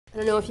I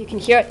don't know if you can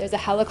hear it. There's a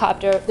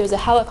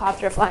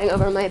helicopter flying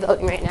over my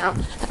building right now,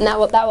 and that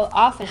will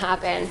often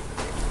happen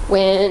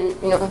when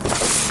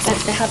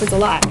that happens a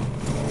lot.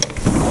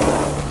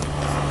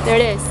 There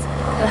it is,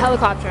 the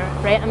helicopter,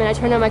 right? I mean, I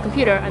turned on my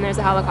computer and there's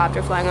a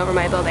helicopter flying over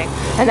my building,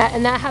 and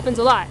that happens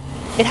a lot.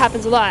 It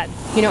happens a lot.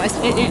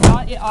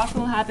 It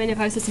often will happen if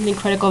I say something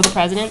critical of the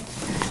president,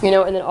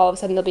 and then all of a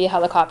sudden there'll be a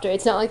helicopter.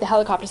 It's not like the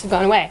helicopters have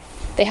gone away.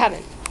 They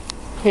haven't.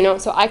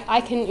 So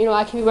I can be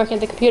working at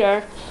the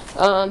computer,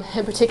 and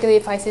particularly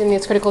if I say something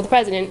that's critical of the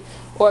president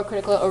or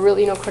critical of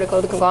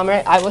the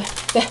conglomerate,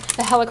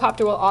 the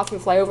helicopter will often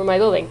fly over my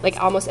building, like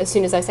almost as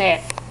soon as I say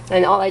it.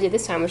 And all I did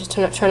this time was just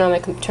turn on my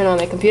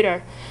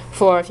computer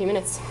for a few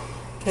minutes.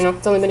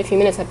 It's only been a few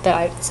minutes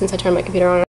since I turned my computer on.